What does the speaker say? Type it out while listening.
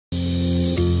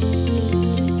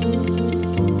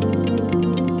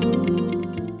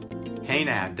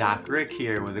now, Doc Rick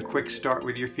here with a quick Start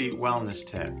With Your Feet wellness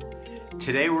tip.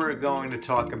 Today we're going to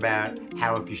talk about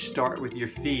how if you start with your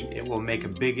feet, it will make a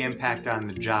big impact on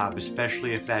the job,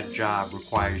 especially if that job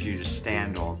requires you to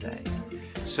stand all day.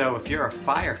 So if you're a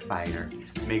firefighter,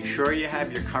 make sure you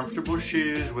have your comfortable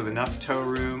shoes with enough toe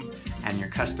room and your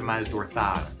customized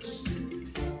orthotics.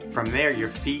 From there, your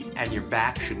feet and your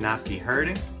back should not be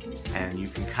hurting, and you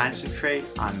can concentrate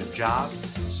on the job,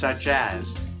 such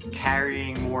as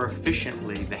carrying more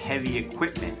efficiently the heavy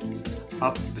equipment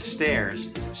up the stairs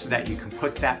so that you can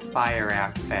put that fire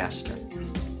out faster.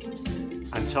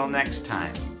 Until next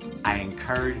time, I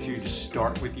encourage you to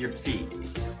start with your feet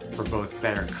for both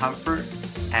better comfort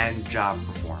and job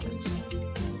performance.